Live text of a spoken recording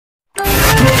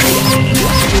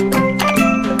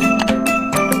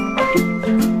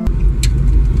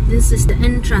This is the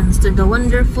entrance to the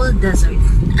wonderful desert.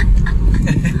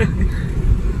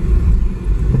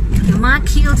 DAMAC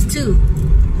Hills 2,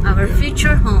 our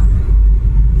future home.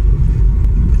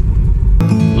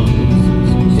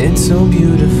 It's so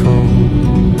beautiful,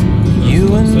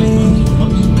 you and me.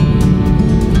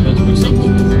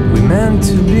 We meant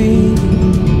to be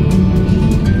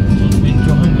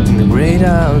in the great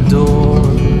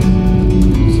outdoors,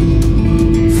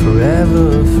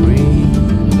 forever free.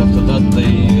 After that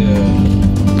they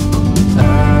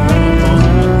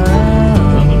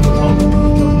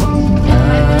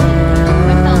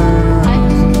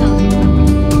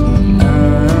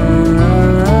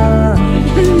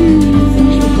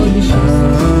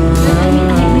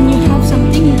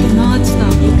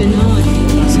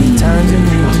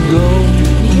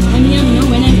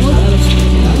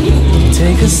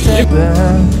take a step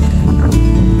back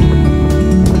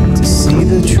to see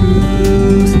the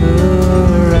truth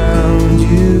around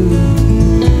you.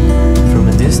 From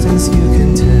a distance you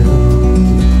can tell.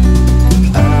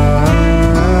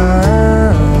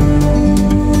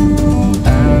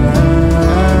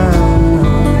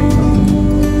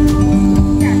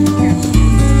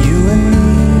 You and me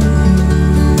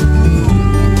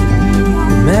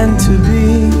were meant to be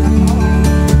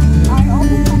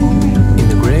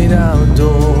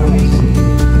outdoors,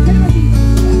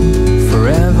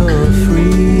 forever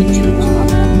free.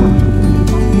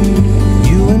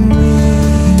 You and me,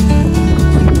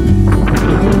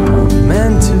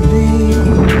 meant to be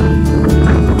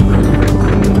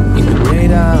in the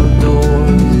great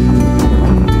outdoors,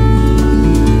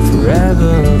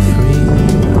 forever free.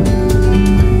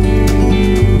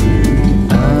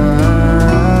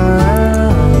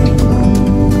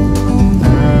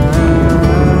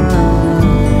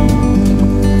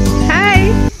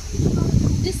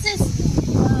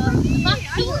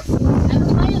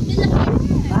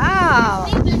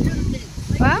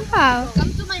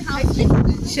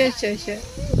 Sure.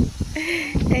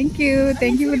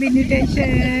 Thank you for the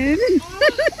invitation.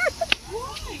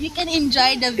 You can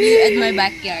enjoy the view at my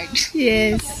backyard.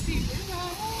 Yes.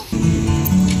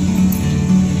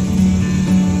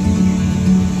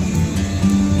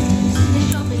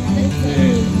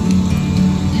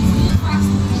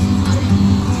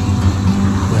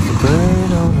 Like a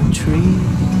bird on a tree,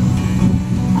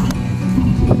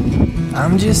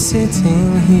 I'm just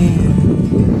sitting here.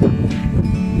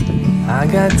 I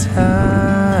got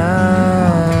time,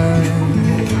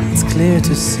 it's clear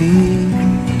to see.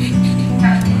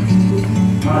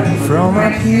 From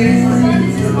up here,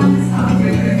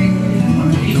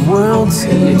 the world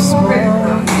seems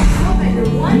small.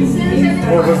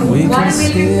 We can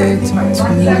sit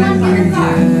together.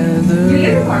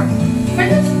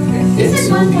 It's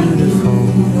so beautiful,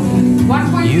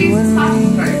 you and me.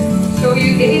 So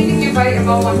you buy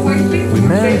about 1.3? We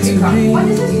meant to be what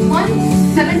is this?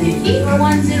 1,750 or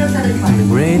 1,075? in the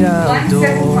great outdoors,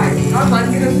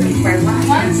 175, not 1,075.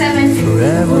 1,750.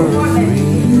 forever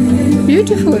free.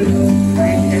 Beautiful.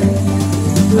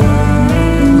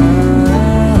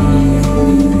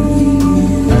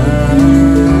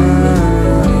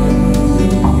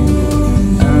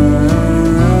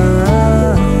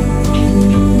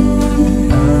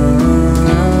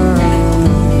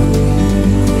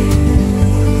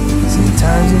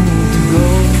 Sometimes you need to go,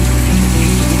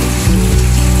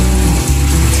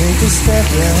 take a step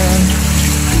back,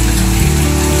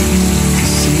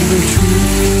 see the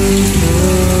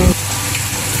truth.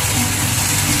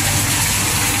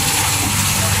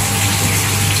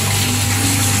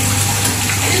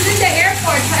 This is the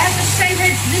airport, so I have to send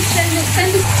her this,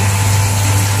 send it.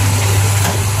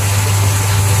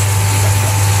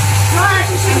 No, I have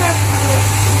to send her.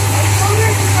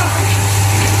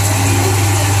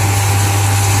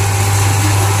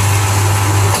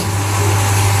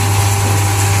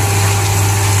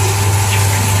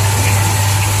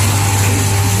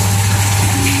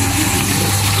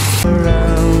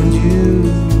 Around you,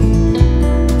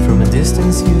 from a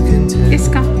distance you can tell. Yes,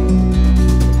 come.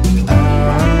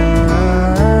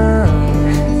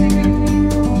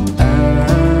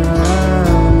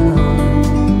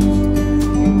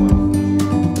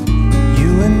 You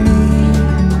and me,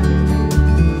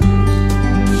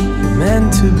 we're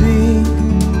meant to be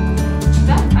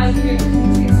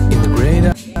in the great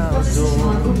outdoors.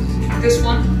 This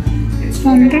one? It's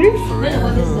Wondering.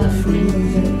 Forever free.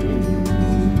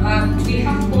 We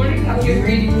have pouring up your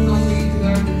grading is also easy to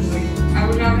learn. I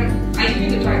would rather, I give you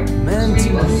the type. Meant to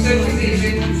be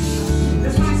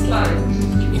This one is slide.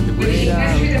 in the With great the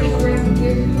entry that we're going to outdoors,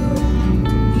 do,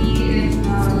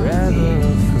 forever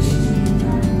free.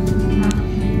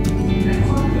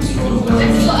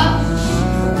 let's go up.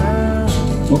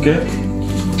 okay.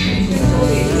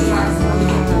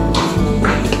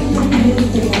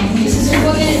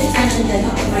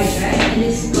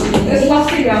 It's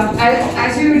possible, yeah.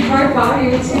 As you drive by, you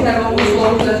will see that almost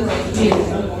all of them are new.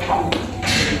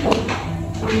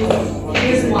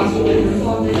 Here's one.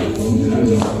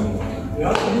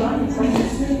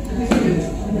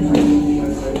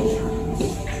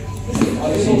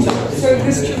 So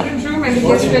this children's room and the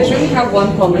guest bedroom have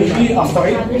one common.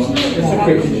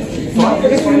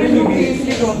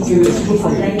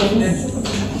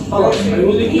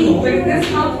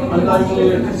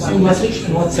 Message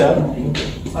in WhatsApp.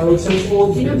 I will send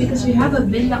all. Because we have a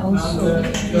villa also.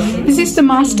 Is this the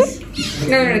master?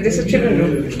 No, this is children's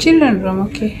room. Children room,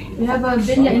 okay. We have a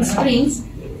villa in Springs.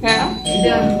 Yeah.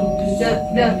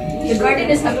 The garden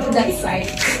is up to that side.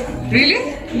 Really?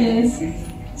 Yes.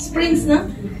 Springs, no?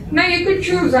 No, you could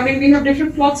choose. I mean, we have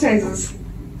different plot sizes.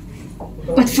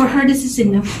 But for her, this is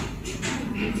enough.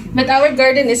 But our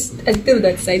garden is until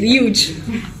that side, huge.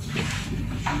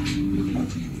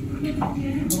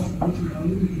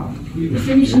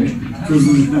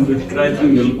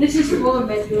 This is 4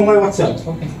 bedroom. My WhatsApp.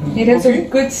 It has a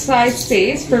good size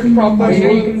space for proper,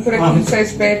 you can put a good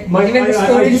size bed. Even the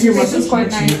storage space is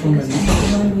quite nice.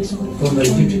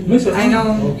 I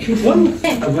know.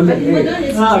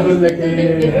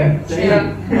 Yeah.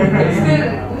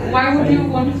 Why would you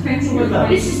want to spend so much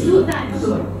money? This is 2 times.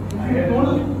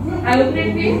 I open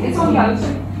it for you. It's on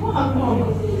outside.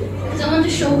 So I want to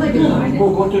show her the garden. It's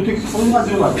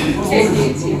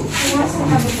here. She wants to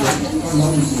have a garden. It's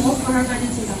too small for her garden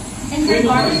to have. And her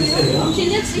garden, she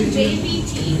lives in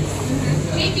JBT.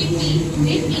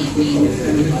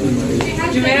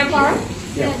 Jumeirah Park?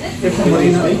 Yeah, that's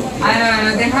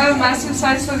They have a massive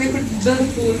size so they could build a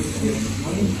pool.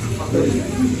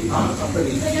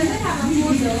 It doesn't have a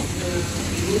pool though.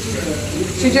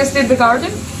 She just did the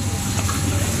garden?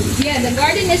 Yeah, the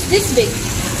garden is this big.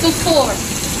 So 4.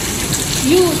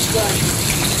 Huge garden.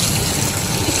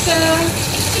 It's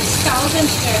 6,000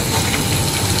 square feet.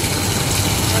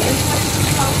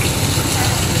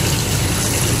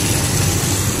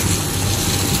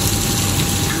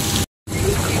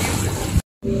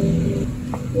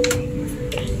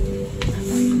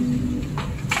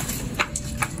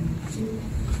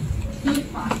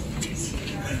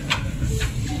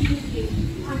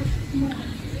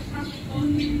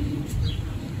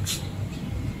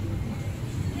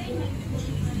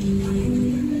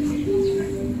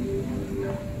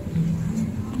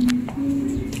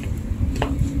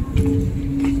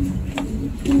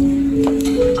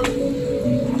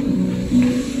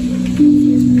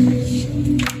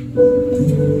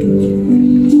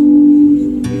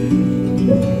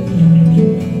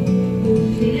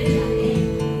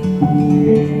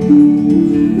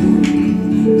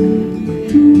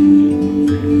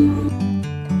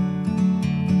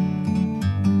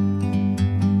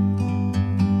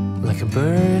 Like a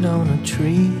bird on a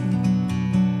tree,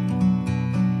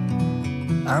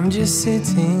 I'm just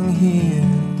sitting here.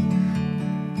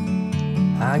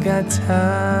 I got time,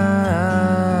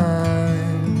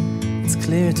 it's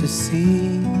clear to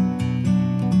see.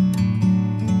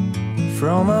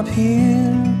 From up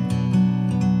here,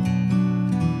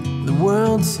 the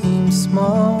world seems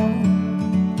small.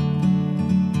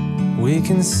 We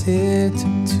can sit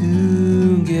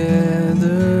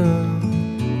together.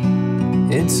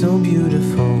 It's so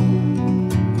beautiful,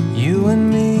 you and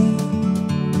me.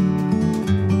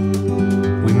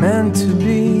 We meant to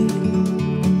be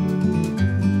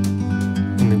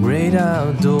in the great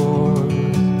outdoors,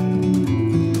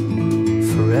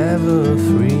 forever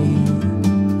free.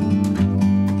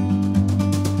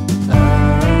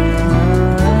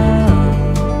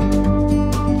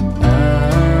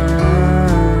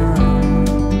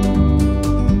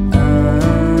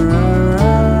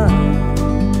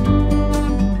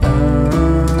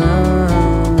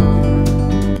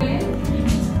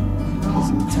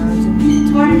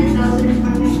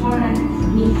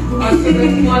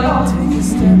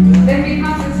 Then we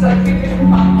have this beautiful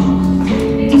farmhouse.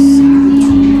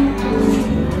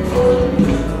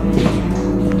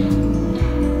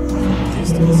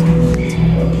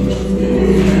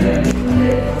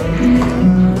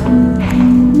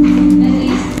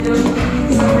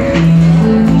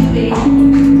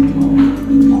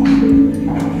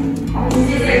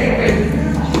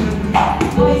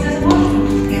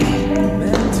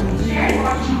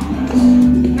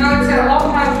 No, it's an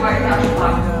old house right now.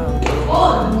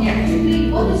 Oh,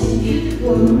 yeah. Oh, this is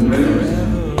beautiful.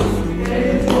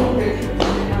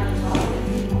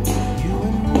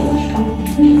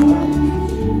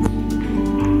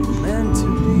 Meant to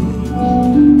be.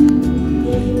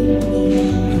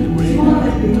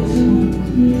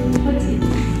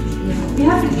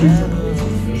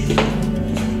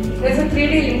 There's a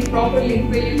 3D link, proper link,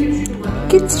 where you can see the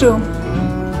Kids room.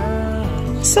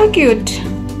 So cute.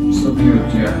 So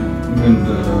cute, yeah. Even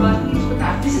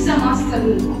the This is a master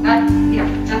room. That's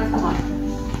the one.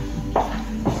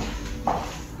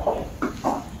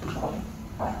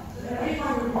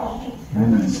 very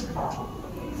nice.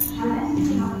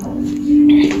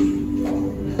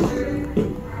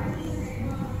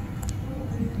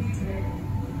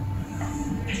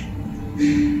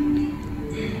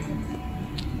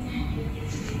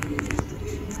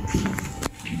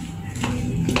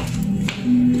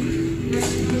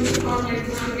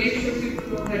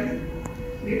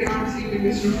 They cannot sleep in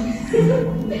this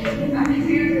room.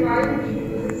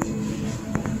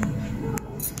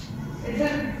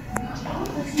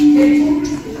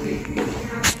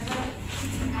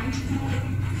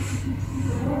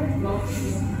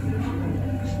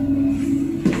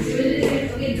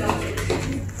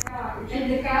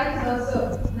 And the car is also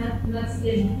not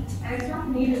slim. And it's not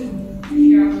needed.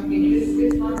 Yeah,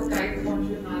 it's not a tight one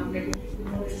to have, like it's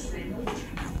more extended.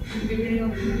 Depending on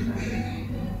the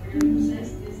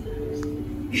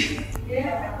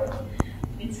yeah.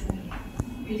 It's okay.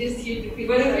 We just here to pick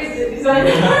But at least, but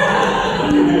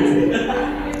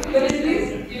at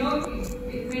least, you know,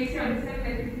 it makes you understand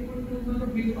that if you put too much of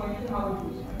big function, how it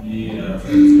goes. Yeah, it's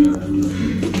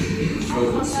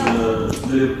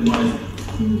very nice.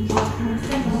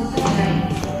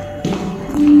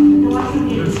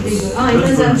 Oh,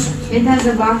 it has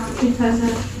a box. It has a.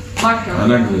 I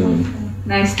like the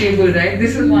Nice table, right?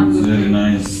 This is one it's good. very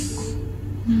nice.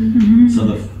 Sort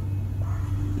of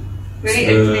Very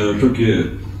ethnic.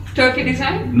 Turkey, Turkey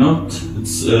design? not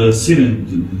it's Syrian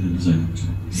design.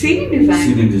 Syrian design?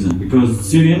 Syrian design because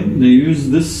Syrian they use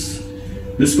this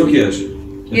coquillage.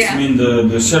 It's Yeah. mean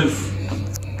the shelf,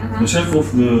 the shelf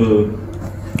of the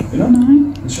the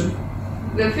shelf,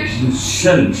 The fish? the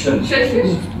shell.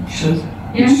 Shellfish? Shell.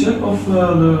 Yeah. The shell of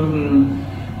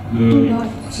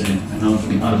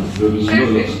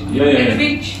Shellfish? Yeah. The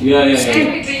beach? Yeah.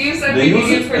 And they use that They use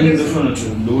material it for in the this. furniture,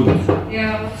 the wood.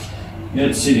 Yeah. Yeah,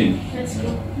 it's Syrian. Let's go.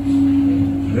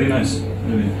 Very nice.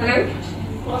 Really. Hello?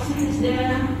 Faucet is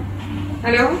there.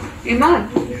 Hello? Iman?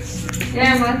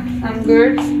 Yeah, Iman. I'm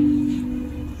good.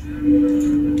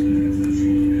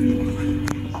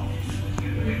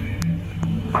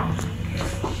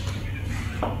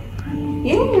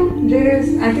 Yeah, there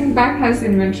is. I think back has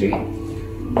inventory.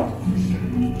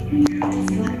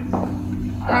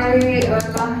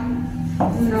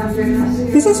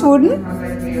 This is wooden?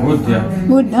 Wood, yeah.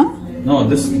 Wood, no? No,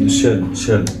 this is the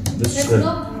shell. This shell.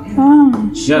 Ah.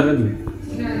 Yeah, really.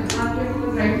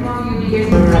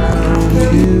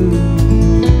 Around you,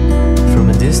 from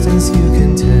a distance you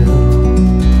can tell.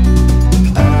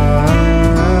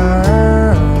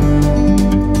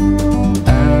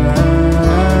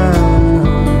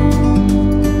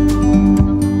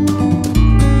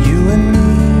 You and me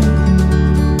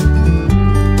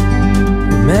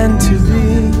were meant to be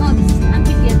Oh, this is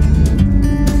amphitheater.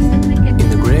 in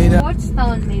the great Sports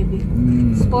town, maybe.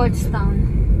 Sports town.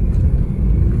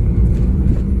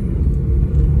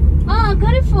 Oh,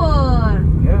 Carrefour.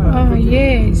 Yeah. Oh,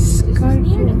 yes.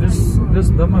 This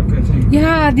DAMAC, I think.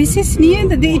 Yeah, this is near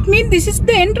the. It means this is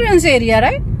the entrance area,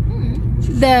 right?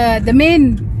 The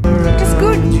main. It is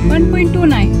good.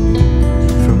 1.29.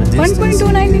 from a distance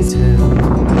 1.29 is. you can tell.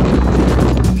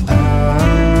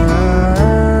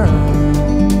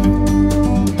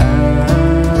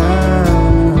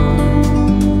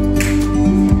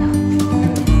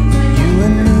 You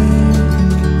and me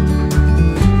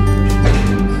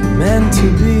meant to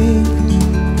be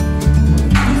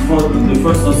For the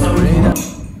first assignment,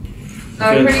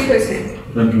 20%.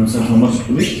 20% how much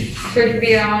to be? So it will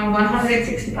be around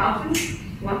 160,000.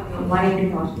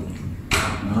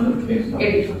 180,000.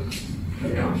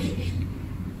 80,000.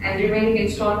 And remaining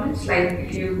installments, like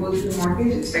if you go through the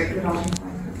mortgage, it's like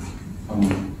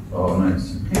 2,500. Oh,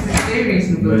 nice. It's very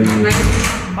reasonable. Very-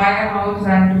 Like buy a house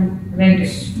and rent it.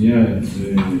 Yeah, it's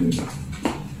very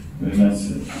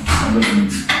nice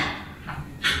investment.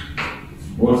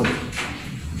 Worth it.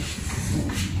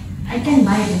 I can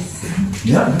buy this.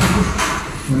 Yeah.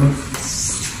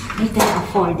 I can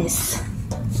afford this.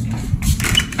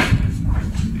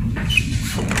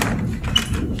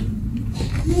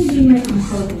 Maybe my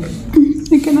consultant.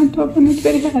 I cannot open it.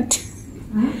 Very hard.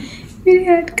 Very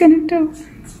hard. Cannot open.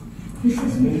 This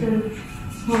is Mr.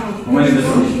 How many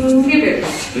bedrooms? 3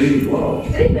 bedrooms. 3. Wow.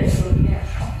 3 bedroom, yeah.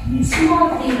 Small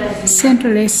 3 bedroom.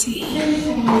 Central AC.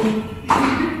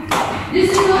 This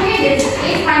is okay. It's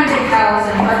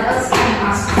 800,000, but that's not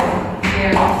ask for.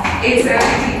 Yeah.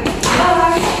 870.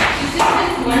 This is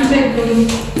just 1 bedroom in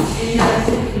the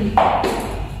city.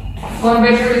 1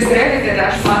 bedroom is there with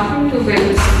attached bathroom, 2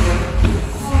 bedrooms is there.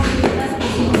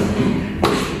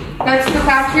 That's the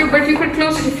patio, but you could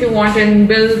close it if you want and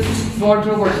build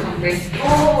wardrobe or something.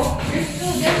 Oh, this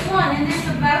one, and there's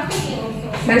a balcony also.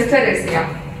 There's terrace, yeah.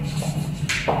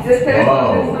 There's terrace Wow.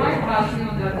 on this side, balcony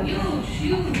on the other.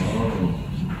 Huge.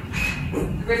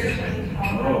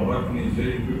 Oh, balcony is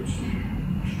very good.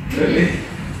 Really?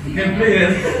 You can play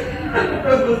it.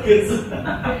 With kids.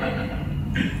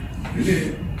 Really?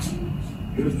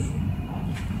 Good.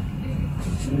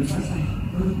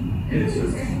 Yes,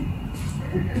 yes.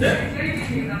 There?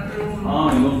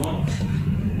 Ah, you know one?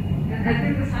 I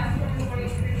think the size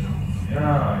is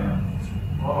Yeah.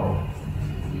 Wow.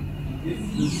 It's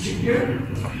bigger.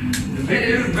 The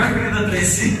bigger is better than the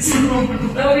AC.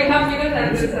 No, we have bigger than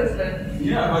this as well.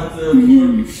 Yeah, but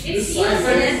It's useless.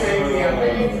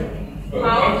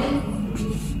 How?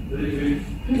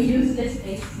 Useless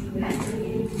space.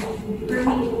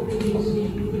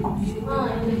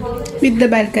 With the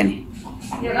balcony.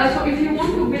 Yeah, so if you want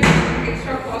to build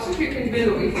extra closet, you can build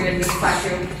over here in this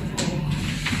patio.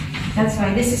 That's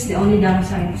why this is the only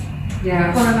downside.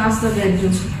 Yeah. For a master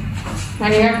bedroom.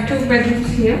 And you have 2 bedrooms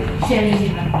here. Sharing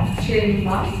it up. Sharing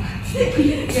bath.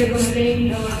 You're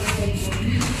complaining about the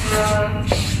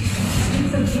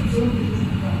bedroom.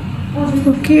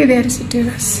 Okay, there is a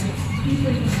terrace.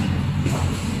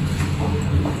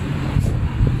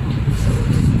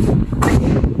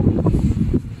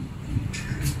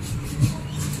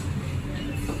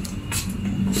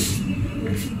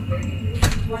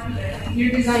 Your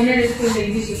designer is too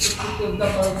lazy to put the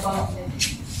bulb on.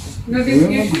 No, this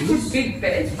you should put big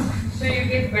bed, so you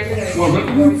get better idea.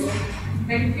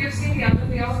 And if you see the other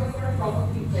way out, look for a proper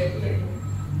big bed. Right?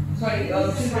 Sorry,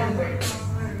 children's bed.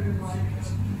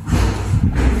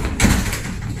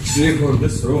 actually for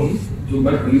this room, 2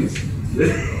 balconies.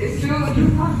 It's too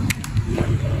much.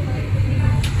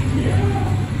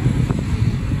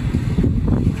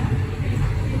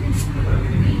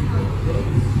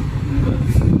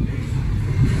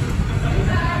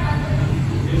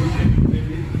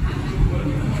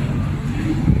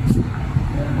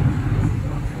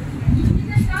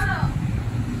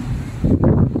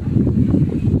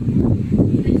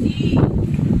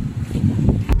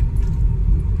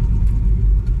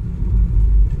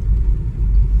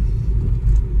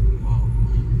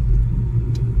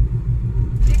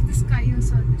 Take the sky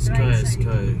also.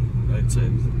 Sky, right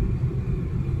side.